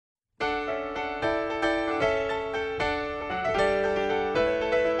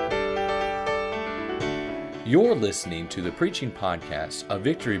You're listening to the preaching podcast of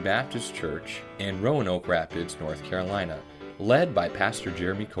Victory Baptist Church in Roanoke Rapids, North Carolina, led by Pastor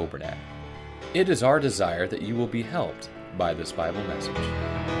Jeremy Coburnack. It is our desire that you will be helped by this Bible message.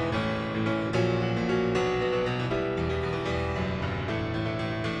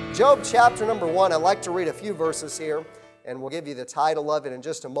 Job chapter number 1, I'd like to read a few verses here, and we'll give you the title of it in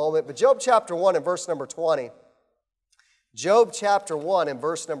just a moment. But Job chapter 1 and verse number 20. Job chapter 1 and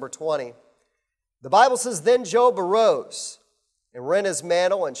verse number 20. The Bible says, Then Job arose and rent his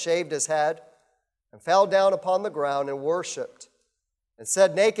mantle and shaved his head and fell down upon the ground and worshipped and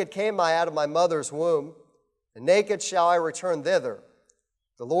said, Naked came I out of my mother's womb, and naked shall I return thither.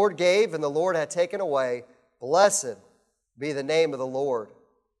 The Lord gave, and the Lord had taken away. Blessed be the name of the Lord.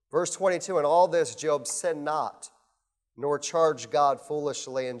 Verse 22, In all this Job sinned not, nor charged God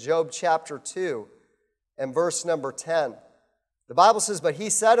foolishly. In Job chapter 2 and verse number 10, the Bible says, But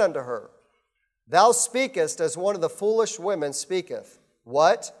he said unto her, Thou speakest as one of the foolish women speaketh.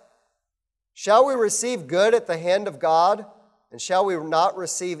 What? Shall we receive good at the hand of God, and shall we not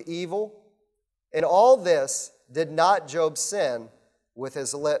receive evil? In all this did not Job sin with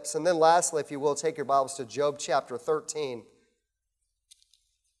his lips. And then lastly, if you will, take your Bibles to Job chapter 13.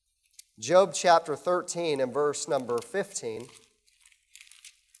 Job chapter 13 and verse number 15.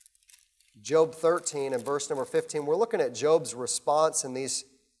 Job 13 and verse number 15. We're looking at Job's response in these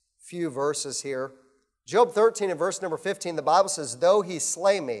few verses here. Job 13 and verse number 15, the Bible says, Though he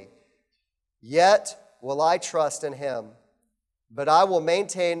slay me, yet will I trust in him, but I will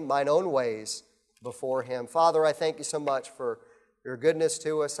maintain mine own ways before him. Father, I thank you so much for your goodness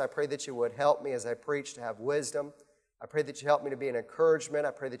to us. I pray that you would help me as I preach to have wisdom. I pray that you'd help me to be an encouragement.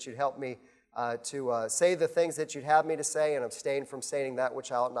 I pray that you'd help me to say the things that you'd have me to say and abstain from saying that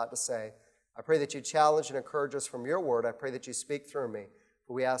which I ought not to say. I pray that you challenge and encourage us from your word. I pray that you speak through me.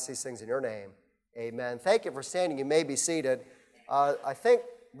 For we ask these things in your name. Amen. Thank you for standing. You may be seated. I think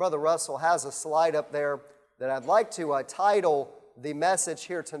Brother Russell has a slide up there that I'd like to title the message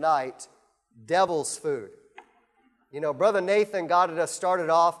here tonight, Devil's Food. You know, Brother Nathan got us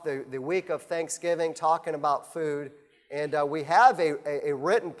started off the week of Thanksgiving talking about food. And we have a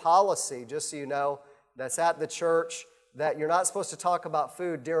written policy, just so you know, that's at the church, that you're not supposed to talk about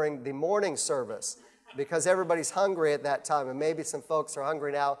food during the morning service because everybody's hungry at that time, and maybe some folks are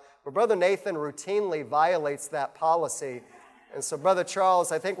hungry now. But Brother Nathan routinely violates that policy. And so, Brother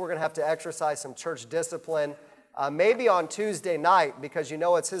Charles, I think we're going to have to exercise some church discipline, maybe on Tuesday night, because you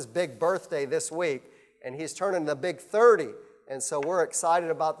know it's his big birthday this week, and he's turning the big 30. And so we're excited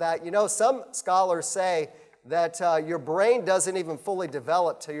about that. You know, some scholars say that your brain doesn't even fully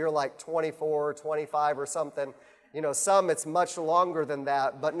develop till you're like 24 or 25 or something. You know, some it's much longer than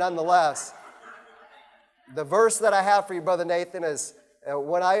that, but nonetheless, the verse that I have for you, Brother Nathan, is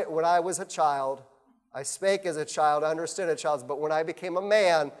when I was a child, I spake as a child, I understood a child, but when I became a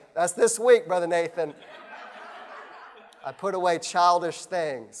man, that's this week, Brother Nathan, I put away childish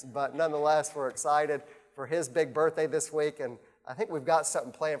things. But nonetheless, we're excited for his big birthday this week, and I think we've got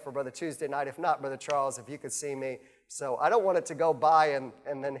something planned for Brother Tuesday night. If not, Brother Charles, if you could see me. So I don't want it to go by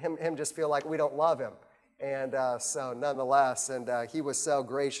and then him just feel like we don't love him. And so nonetheless, and he was so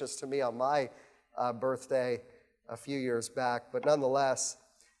gracious to me on my birthday a few years back. But nonetheless,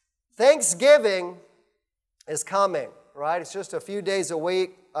 Thanksgiving is coming, right? It's just a few days away.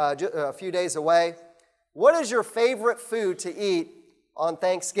 What is your favorite food to eat on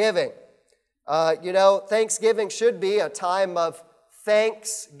Thanksgiving? You know, Thanksgiving should be a time of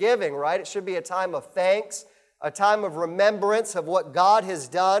thanksgiving, right? It should be a time of thanks, a time of remembrance of what God has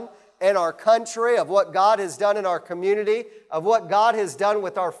done in our country, of what God has done in our community, of what God has done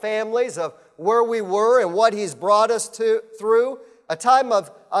with our families, of where we were and what He's brought us through, a time of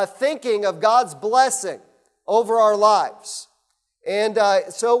thinking of God's blessing over our lives. And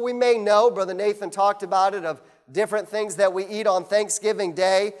so we may know, Brother Nathan talked about it, of different things that we eat on Thanksgiving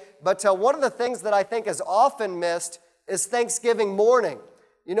Day, but one of the things that I think is often missed is Thanksgiving morning.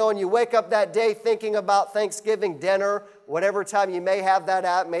 You know, when you wake up that day thinking about Thanksgiving dinner, whatever time you may have that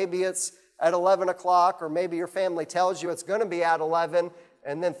at, maybe it's at 11 o'clock, or maybe your family tells you it's going to be at 11,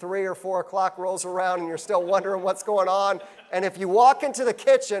 and then 3 or 4 o'clock rolls around and you're still wondering what's going on. And if you walk into the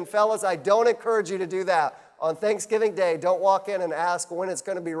kitchen, fellas, I don't encourage you to do that. On Thanksgiving Day, don't walk in and ask when it's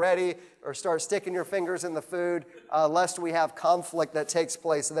going to be ready or start sticking your fingers in the food, lest we have conflict that takes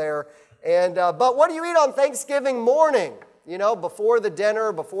place there. And but what do you eat on Thanksgiving morning? You know, before the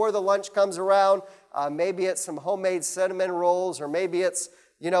dinner, before the lunch comes around, maybe it's some homemade cinnamon rolls, or maybe it's,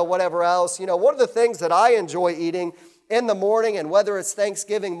 you know, whatever else. You know, one of the things that I enjoy eating in the morning, and whether it's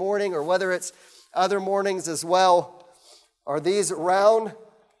Thanksgiving morning or whether it's other mornings as well, are these round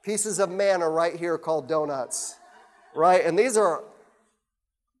pieces of manna right here called donuts, right? And these are,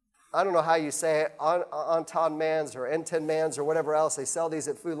 I don't know how you say it, Anton Mans or Enten Mans or whatever else. They sell these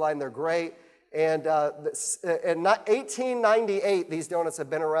at Food Line. They're great. And in 1898, these donuts have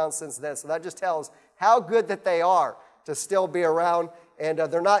been around since then. So that just tells how good that they are to still be around. And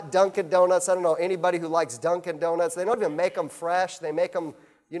they're not Dunkin' Donuts. I don't know anybody who likes Dunkin' Donuts. They don't even make them fresh. They make them,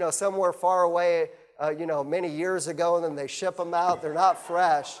 somewhere far away, many years ago, and then they ship them out. They're not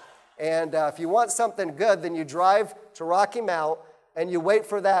fresh. And if you want something good, then you drive to Rocky Mount and you wait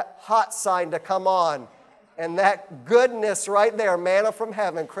for that hot sign to come on. And that goodness right there, manna from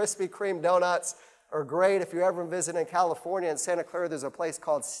heaven, Krispy Kreme donuts are great. If you're ever visiting California in Santa Clara, there's a place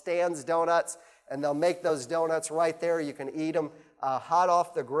called Stan's Donuts, and they'll make those donuts right there. You can eat them hot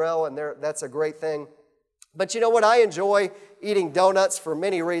off the grill, and that's a great thing. But you know what? I enjoy eating donuts for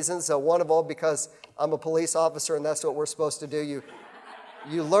many reasons. One of all, because I'm a police officer, and that's what we're supposed to do.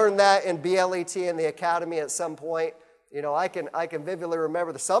 You learn that in BLET in the academy at some point. I can vividly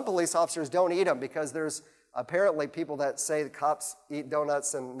remember that some police officers don't eat them because there's apparently people that say the cops eat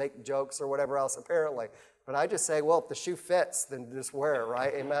donuts and make jokes or whatever else, apparently. But I just say, well, if the shoe fits, then just wear it,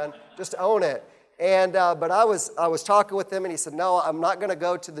 right? Amen? Just own it. And but I was talking with him, and he said, no, I'm not going to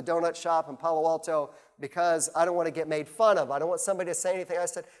go to the donut shop in Palo Alto because I don't want to get made fun of. I don't want somebody to say anything. I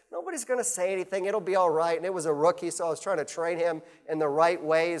said, nobody's going to say anything. It'll be all right. And it was a rookie, so I was trying to train him in the right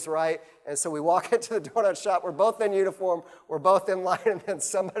ways, right? And so we walk into the donut shop. We're both in uniform. We're both in line. And then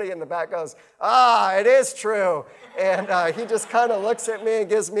somebody in the back goes, it is true. And he just kind of looks at me and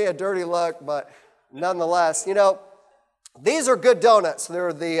gives me a dirty look. But nonetheless, these are good donuts.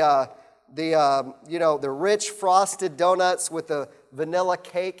 They're the rich frosted donuts with the vanilla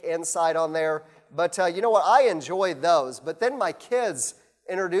cake inside on there. But you know what? I enjoy those. But then my kids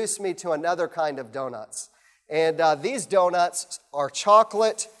introduced me to another kind of donuts. And these donuts are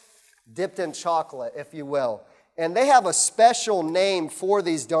chocolate, dipped in chocolate, if you will. And they have a special name for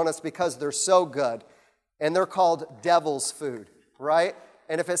these donuts because they're so good. And they're called devil's food, right?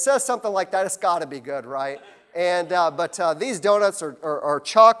 And if it says something like that, it's got to be good, right? And but these donuts are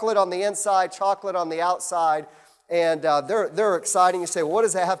chocolate on the inside, chocolate on the outside. And they're exciting. You say, well, what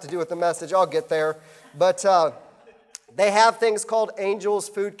does that have to do with the message? I'll get there. But they have things called Angel's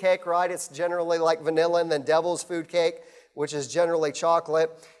Food Cake, right? It's generally like vanilla, and then Devil's Food Cake, which is generally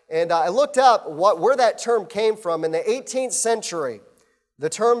chocolate. And I looked up where that term came from. In the 18th century, the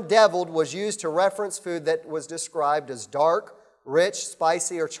term deviled was used to reference food that was described as dark, rich,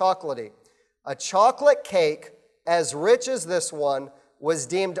 spicy, or chocolatey. A chocolate cake as rich as this one was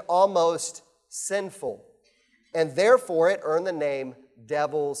deemed almost sinful. And therefore, it earned the name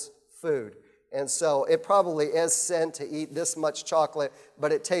devil's food. And so it probably is sin to eat this much chocolate,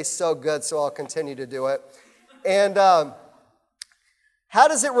 but it tastes so good, so I'll continue to do it. And how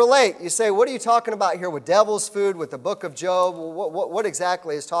does it relate? You say, what are you talking about here with devil's food, with the book of Job? What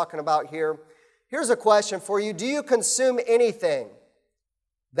exactly is talking about here? Here's a question for you. Do you consume anything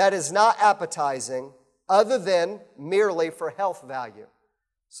that is not appetizing other than merely for health value?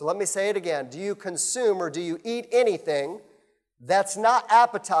 So let me say it again. Do you consume or do you eat anything that's not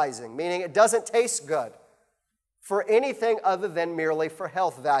appetizing, meaning it doesn't taste good, for anything other than merely for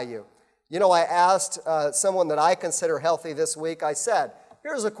health value? I asked someone that I consider healthy this week, I said,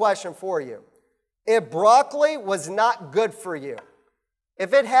 here's a question for you. If broccoli was not good for you,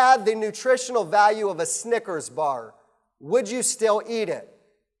 if it had the nutritional value of a Snickers bar, would you still eat it?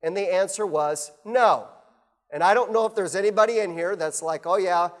 And the answer was no. And I don't know if there's anybody in here that's like, oh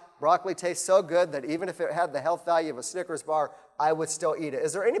yeah, broccoli tastes so good that even if it had the health value of a Snickers bar, I would still eat it.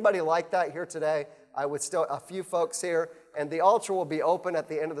 Is there anybody like that here today? A few folks here, and the altar will be open at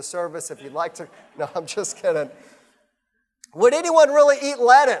the end of the service if you'd like to. No, I'm just kidding. Would anyone really eat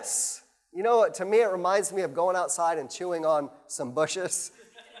lettuce? To me, it reminds me of going outside and chewing on some bushes.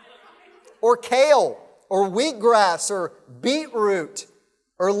 Or kale, or wheatgrass, or beetroot,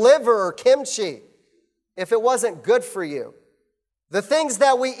 or liver, or kimchi, if it wasn't good for you. The things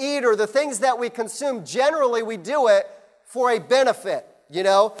that we eat or the things that we consume, generally we do it for a benefit.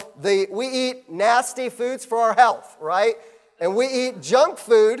 We eat nasty foods for our health, right? And we eat junk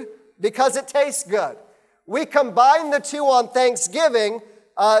food because it tastes good. We combine the two on Thanksgiving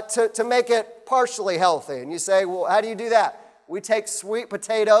to make it partially healthy. And you say, well, how do you do that? We take sweet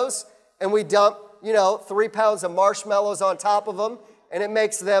potatoes and we dump, 3 pounds of marshmallows on top of them, and it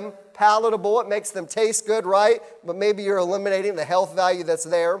makes them palatable. It makes them taste good, right? But maybe you're eliminating the health value that's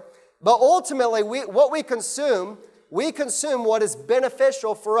there. But ultimately, what we consume what is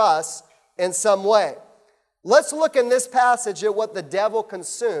beneficial for us in some way. Let's look in this passage at what the devil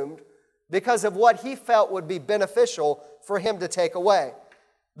consumed because of what he felt would be beneficial for him to take away.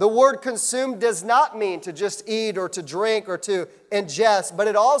 The word consume does not mean to just eat or to drink or to ingest, but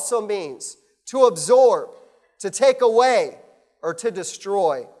it also means to absorb, to take away, or to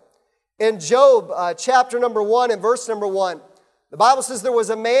destroy. In Job chapter number 1 and verse number 1, the Bible says there was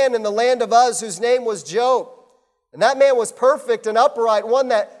a man in the land of Uz whose name was Job. And that man was perfect and upright, one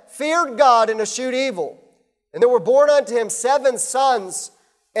that feared God and eschewed evil. And there were born unto him 7 sons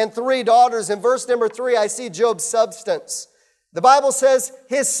and 3 daughters. In verse number 3, I see Job's substance. The Bible says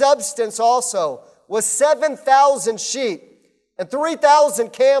his substance also was 7,000 sheep and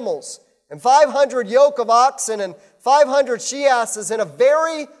 3,000 camels and 500 yoke of oxen and 500 she-asses and a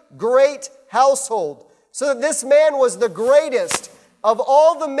very great household. So that this man was the greatest of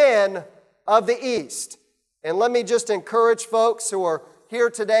all the men of the East. And let me just encourage folks who are here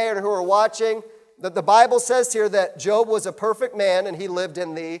today and who are watching that the Bible says here that Job was a perfect man and he lived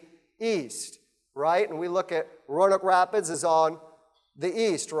in the East, right? And we look at Roanoke Rapids is on the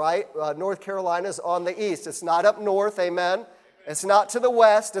East, right? North Carolina is on the East. It's not up north, amen? It's not to the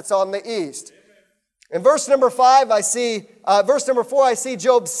west, it's on the East. In verse number 4, I see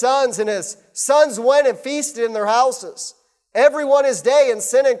Job's sons, and his sons went and feasted in their houses, every one his day, and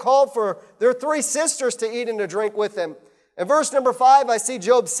sent and called for their 3 sisters to eat and to drink with him. In verse number 5, I see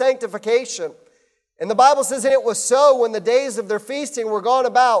Job's sanctification. And the Bible says, and it was so when the days of their feasting were gone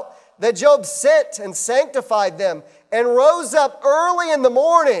about, that Job sent and sanctified them, and rose up early in the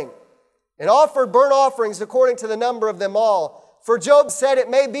morning, and offered burnt offerings according to the number of them all. For Job said, it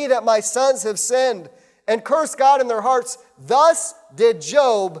may be that my sons have sinned, and cursed God in their hearts. Thus did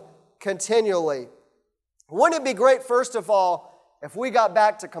Job continually. Wouldn't it be great, first of all, if we got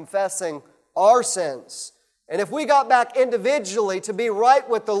back to confessing our sins? And if we got back individually to be right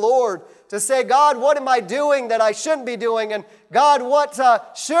with the Lord, to say, God, what am I doing that I shouldn't be doing? And God, what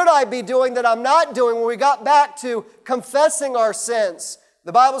should I be doing that I'm not doing? When we got back to confessing our sins.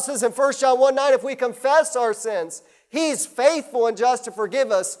 The Bible says in 1 John 1:9, if we confess our sins, He's faithful and just to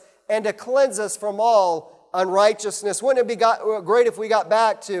forgive us and to cleanse us from all unrighteousness. Wouldn't it be great if we got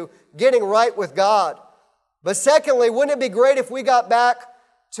back to getting right with God? But secondly, wouldn't it be great if we got back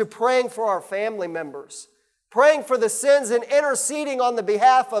to praying for our family members? Praying for the sins and interceding on the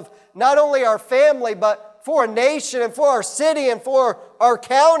behalf of not only our family, but for a nation and for our city and for our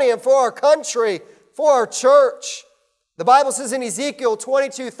county and for our country, for our church. The Bible says in Ezekiel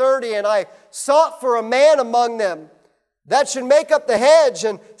 22:30, and I sought for a man among them that should make up the hedge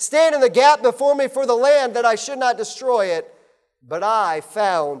and stand in the gap before me for the land, that I should not destroy it, but I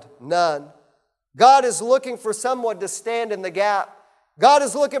found none. God is looking for someone to stand in the gap. God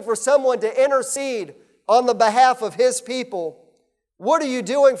is looking for someone to intercede on the behalf of His people. What are you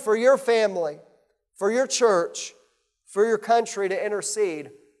doing for your family, for your church, for your country to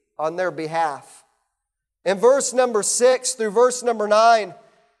intercede on their behalf? In verse number 6 through verse number 9,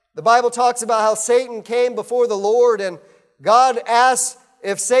 the Bible talks about how Satan came before the Lord, and God asked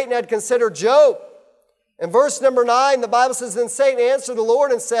if Satan had considered Job. In verse number 9, the Bible says, then Satan answered the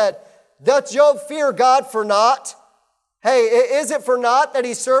Lord and said, doth Job fear God for naught? Hey, is it for naught that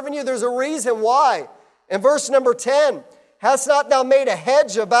he's serving you? There's a reason why. In verse number 10, hast not thou made a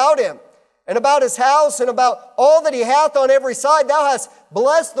hedge about him, and about his house, and about all that he hath on every side? Thou hast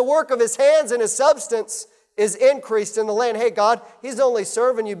blessed the work of his hands, and his substance is increased in the land. Hey, God, he's only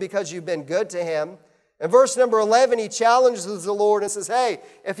serving you because you've been good to him. In verse number 11, he challenges the Lord and says, hey,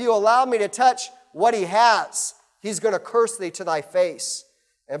 if you allow me to touch what he has, he's going to curse thee to thy face.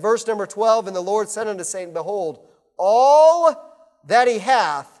 In verse number 12, and the Lord said unto Satan, behold, all that he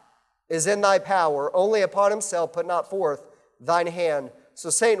hath is in thy power. Only upon himself put not forth thine hand. So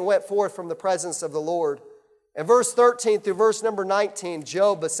Satan went forth from the presence of the Lord. In verse 13 through verse number 19,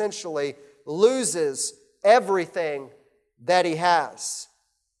 Job essentially loses everything that he has.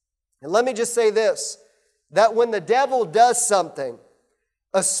 And let me just say this, that when the devil does something,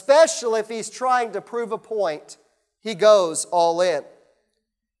 especially if he's trying to prove a point, he goes all in.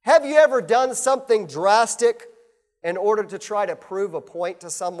 Have you ever done something drastic in order to try to prove a point to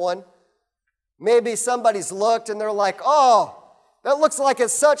someone? Maybe somebody's looked and they're like, oh, that looks like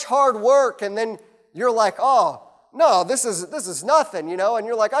it's such hard work. And then you're like, oh, no, this is nothing, you know. And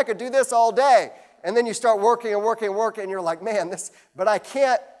you're like, I could do this all day. And then you start working and working and working, and you're like, man, but I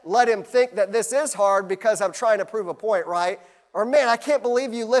can't let him think that this is hard because I'm trying to prove a point, right? Or, man, I can't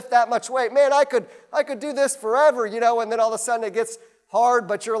believe you lift that much weight. Man, I could do this forever, you know, and then all of a sudden it gets hard,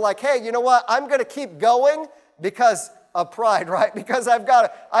 but you're like, hey, you know what? I'm going to keep going because of pride, right? Because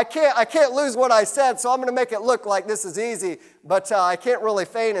I can't lose what I said, so I'm going to make it look like this is easy, but I can't really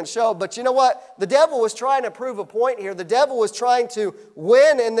feign and show. But you know what? The devil was trying to prove a point here. The devil was trying to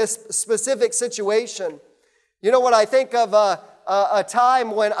win in this specific situation. You know what I think of a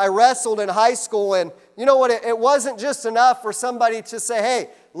time when I wrestled in high school, and you know what, it wasn't just enough for somebody to say, hey,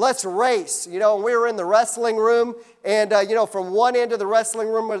 let's race. You know, we were in the wrestling room, and from one end of the wrestling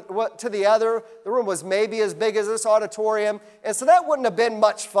room to the other, the room was maybe as big as this auditorium, and so that wouldn't have been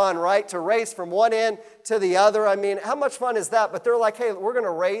much fun, right, to race from one end to the other. I mean, how much fun is that? But they're like, hey, we're going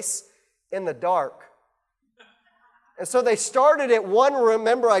to race in the dark. And so they started at one room.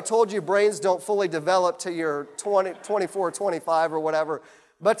 Remember, I told you brains don't fully develop till you're 24, 25 or whatever.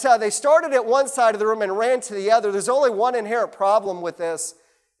 But they started at one side of the room and ran to the other. There's only one inherent problem with this,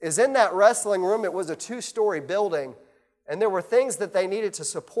 is in that wrestling room, it was a 2-story building, and there were things that they needed to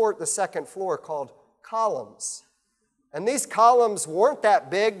support the second floor called columns. And these columns weren't that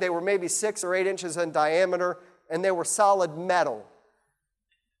big. They were maybe 6 or 8 inches in diameter, and they were solid metal.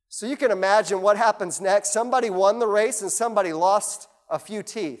 So you can imagine what happens next. Somebody won the race and somebody lost a few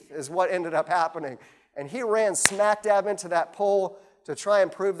teeth is what ended up happening. And he ran smack dab into that pole to try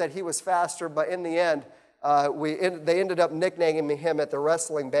and prove that he was faster, but in the end, they ended up nicknaming him at the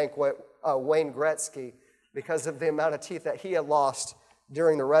wrestling banquet Wayne Gretzky because of the amount of teeth that he had lost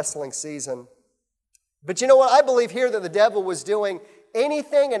during the wrestling season. But you know what? I believe here that the devil was doing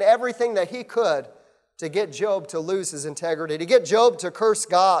anything and everything that he could to get Job to lose his integrity, to get Job to curse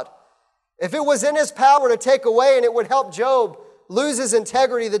God. If it was in his power to take away and it would help Job lose his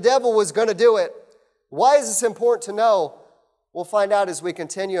integrity, the devil was going to do it. Why is this important to know? We'll find out as we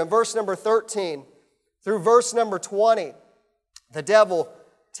continue. In verse number 13 through verse number 20, the devil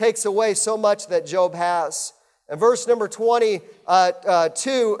takes away so much that Job has. In verse number 22,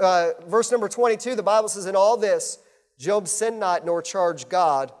 the Bible says, in all this, Job sinned not nor charged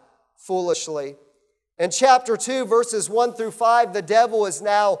God foolishly. In chapter 2, verses 1 through 5, the devil is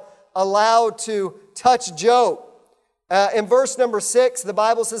now allowed to touch Job. In verse number 6, the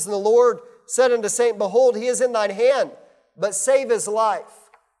Bible says, and the Lord said unto Satan, behold, he is in thine hand, but save his life.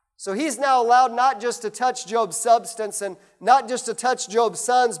 So he's now allowed not just to touch Job's substance and not just to touch Job's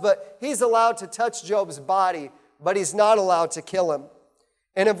sons, but he's allowed to touch Job's body, but he's not allowed to kill him.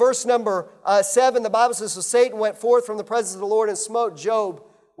 And in verse number 7, the Bible says, so Satan went forth from the presence of the Lord and smote Job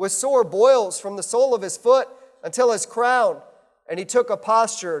with sore boils from the sole of his foot until his crown. And he took a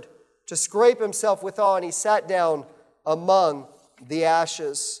posture to scrape himself withal, and he sat down among the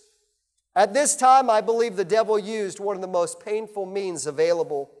ashes. At this time, I believe the devil used one of the most painful means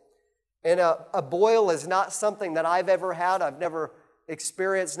available. And a boil is not something that I've ever had. I've never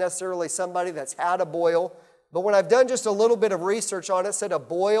experienced necessarily somebody that's had a boil. But when I've done just a little bit of research on it, it said a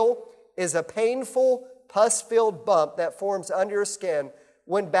boil is a painful, pus-filled bump that forms under your skin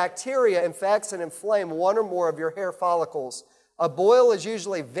when bacteria infects and inflame one or more of your hair follicles. A boil is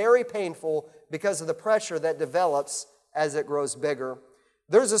usually very painful because of the pressure that develops as it grows bigger.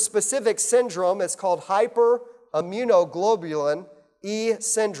 There's a specific syndrome. It's called hyperimmunoglobulin E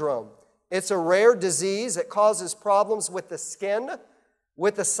syndrome. It's a rare disease. It causes problems with the skin,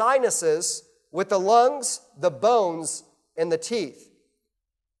 with the sinuses, with the lungs, the bones, and the teeth.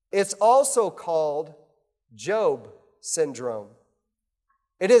 It's also called Job syndrome.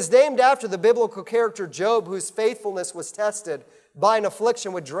 It is named after the biblical character Job, whose faithfulness was tested by an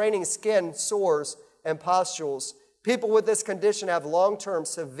affliction with draining skin, sores, and pustules. People with this condition have long-term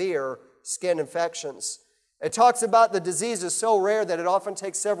severe skin infections. It talks about the disease is so rare that it often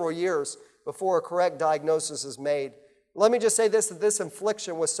takes several years before a correct diagnosis is made. Let me just say this, that this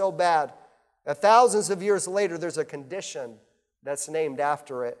affliction was so bad that thousands of years later, there's a condition that's named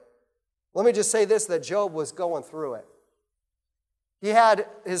after it. Let me just say this, that Job was going through it. He had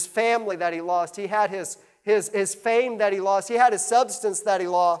his family that he lost. He had his fame that he lost. He had his substance that he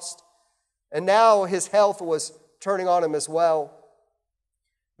lost. And now his health was turning on him as well.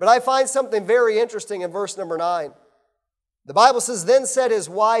 But I find something very interesting in verse number 9. The Bible says, then said his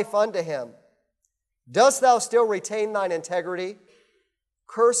wife unto him, dost thou still retain thine integrity?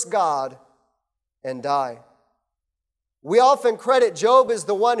 Curse God and die. We often credit Job as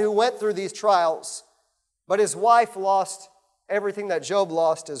the one who went through these trials, but his wife lost everything that Job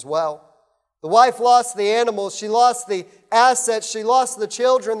lost as well. The wife lost the animals, she lost the assets, she lost the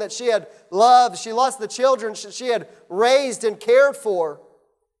children that she had loved, she lost the children she had raised and cared for.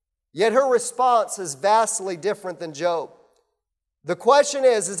 Yet her response is vastly different than Job. The question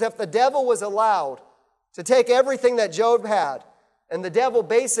is if the devil was allowed to take everything that Job had, and the devil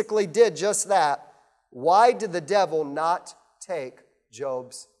basically did just that, why did the devil not take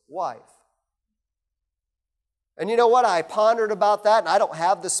Job's wife? And you know what? I pondered about that, and I don't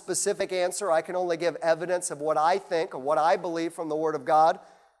have the specific answer. I can only give evidence of what I think, of what I believe from the Word of God.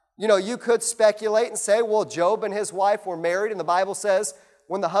 You know, you could speculate and say, well, Job and his wife were married, and the Bible says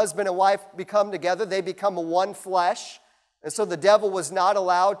when the husband and wife become together, they become one flesh. And so the devil was not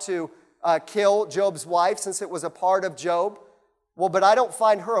allowed to kill Job's wife since it was a part of Job. Well, but I don't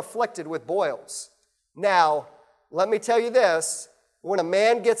find her afflicted with boils. Now, let me tell you this. When a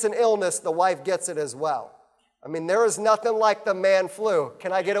man gets an illness, the wife gets it as well. I mean, there is nothing like the man flu.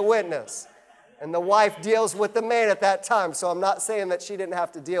 Can I get a witness? And the wife deals with the man at that time. So I'm not saying that she didn't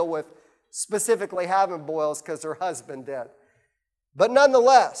have to deal with specifically having boils because her husband did. But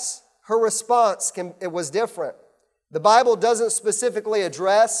nonetheless, her response was different. The Bible doesn't specifically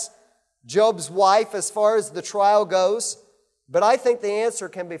address Job's wife as far as the trial goes, but I think the answer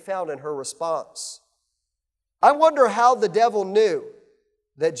can be found in her response. I wonder how the devil knew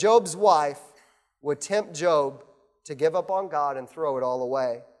that Job's wife would tempt Job to give up on God and throw it all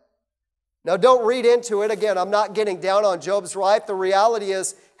away. Now, don't read into it. Again, I'm not getting down on Job's wife. The reality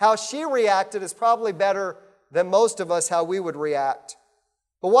is how she reacted is probably better than most of us how we would react.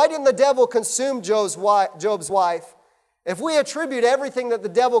 But why didn't the devil consume Job's wife? If we attribute everything that the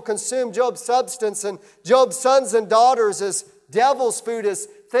devil consumed, Job's substance and Job's sons and daughters, as devil's food, as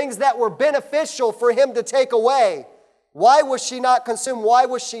things that were beneficial for him to take away, why was she not consumed? Why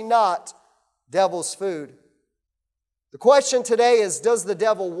was she not devil's food? The question today is, does the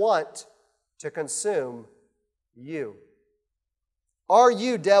devil want to consume you? Are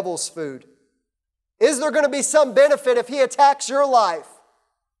you devil's food? Is there going to be some benefit if he attacks your life?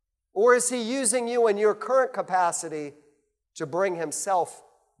 Or is he using you in your current capacity to bring himself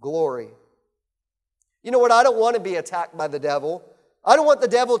glory? You know what? I don't want to be attacked by the devil. I don't want the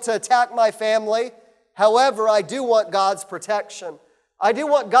devil to attack my family. However, I do want God's protection. I do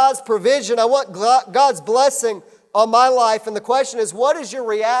want God's provision. I want God's blessing on my life. And the question is, what is your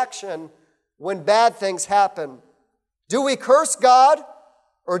reaction when bad things happen? Do we curse God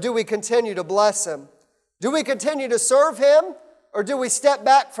or do we continue to bless Him? Do we continue to serve Him or do we step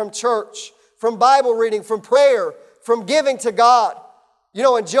back from church, from Bible reading, from prayer, from giving to God? You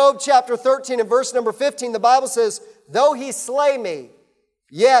know, in Job chapter 13 and verse number 15, the Bible says, though He slay me,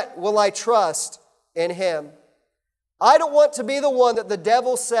 yet will I trust in Him. I don't want to be the one that the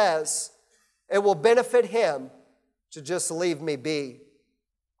devil says it will benefit him to just leave me be.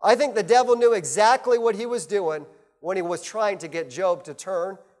 I think the devil knew exactly what he was doing when he was trying to get Job to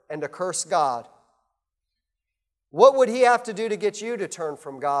turn and to curse God. What would he have to do to get you to turn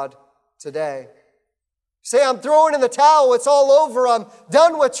from God today? Say, I'm throwing in the towel, it's all over, I'm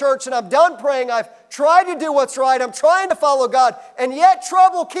done with church and I'm done praying, I've tried to do what's right, I'm trying to follow God, and yet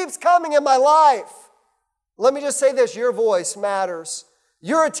trouble keeps coming in my life. Let me just say this, your voice matters.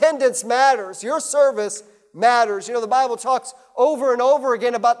 Your attendance matters. Your service matters. You know, the Bible talks over and over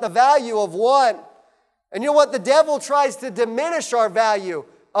again about the value of one. And you know what? The devil tries to diminish our value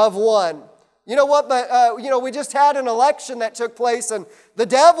of one. You know what? We just had an election that took place, and the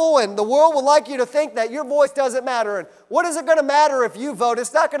devil and the world would like you to think that your voice doesn't matter. And what is it going to matter if you vote?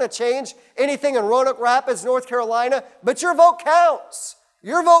 It's not going to change anything in Roanoke Rapids, North Carolina, but your vote counts.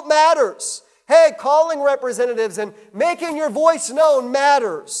 Your vote matters. Hey, calling representatives and making your voice known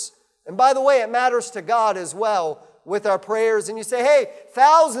matters. And by the way, it matters to God as well with our prayers. And you say, hey,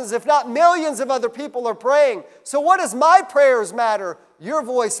 thousands, if not millions of other people are praying. So what does my prayers matter? Your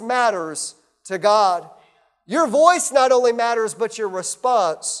voice matters to God. Your voice not only matters, but your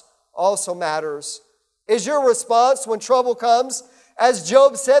response also matters. Is your response when trouble comes, as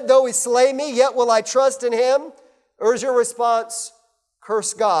Job said, though He slay me, yet will I trust in Him? Or is your response,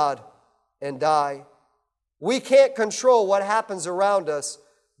 curse God and die? We can't control what happens around us,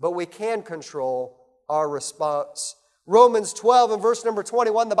 but we can control our response. Romans 12 and verse number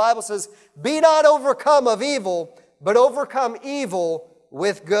 21, the Bible says, be not overcome of evil, but overcome evil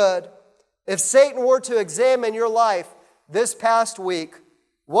with good. If Satan were to examine your life this past week,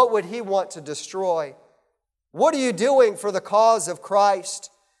 what would he want to destroy? What are you doing for the cause of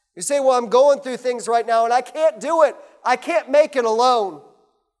Christ? You say, well, I'm going through things right now and I can't do it. I can't make it alone.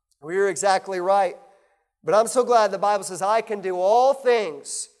 Well, you're exactly right. But I'm so glad the Bible says, I can do all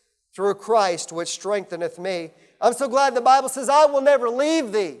things through Christ which strengtheneth me. I'm so glad the Bible says, I will never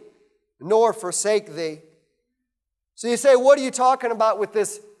leave thee, nor forsake thee. So you say, what are you talking about with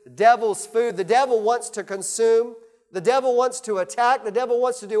this devil's food? The devil wants to consume. The devil wants to attack. The devil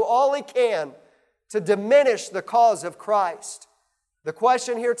wants to do all he can to diminish the cause of Christ. The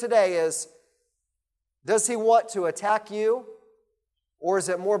question here today is, does he want to attack you? Or is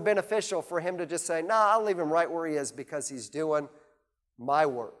it more beneficial for him to just say, nah, I'll leave him right where he is because he's doing my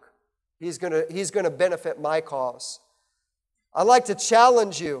work. He's going to benefit my cause. I'd like to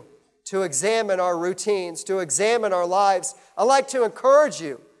challenge you to examine our routines, to examine our lives. I'd like to encourage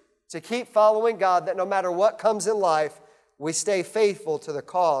you to keep following God, that no matter what comes in life, we stay faithful to the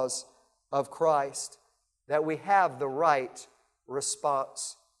cause of Christ. that we have the right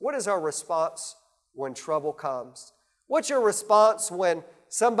response. What is our response when trouble comes? What's your response when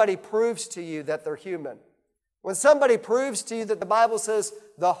somebody proves to you that they're human? When somebody proves to you that the Bible says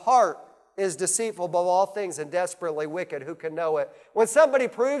the heart is deceitful above all things and desperately wicked, who can know it? When somebody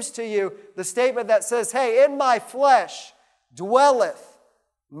proves to you the statement that says, hey, in my flesh dwelleth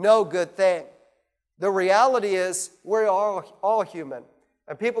no good thing. The reality is we're all human.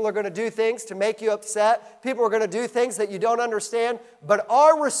 And people are going to do things to make you upset. People are going to do things that you don't understand. But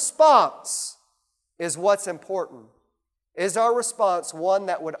our response is what's important. Is our response one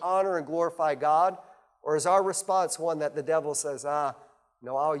that would honor and glorify God? Or is our response one that the devil says,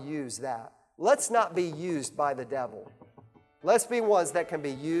 no, I'll use that? Let's not be used by the devil. Let's be ones that can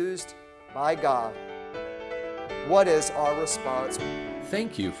be used by God. What is our response?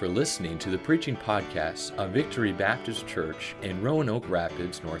 Thank you for listening to the preaching podcast of Victory Baptist Church in Roanoke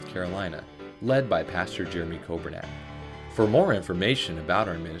Rapids, North Carolina, led by Pastor Jeremy Coburnack. For more information about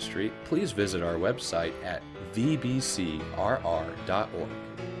our ministry, please visit our website at vbcrr.org.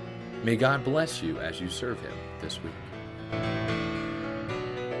 May God bless you as you serve Him this week.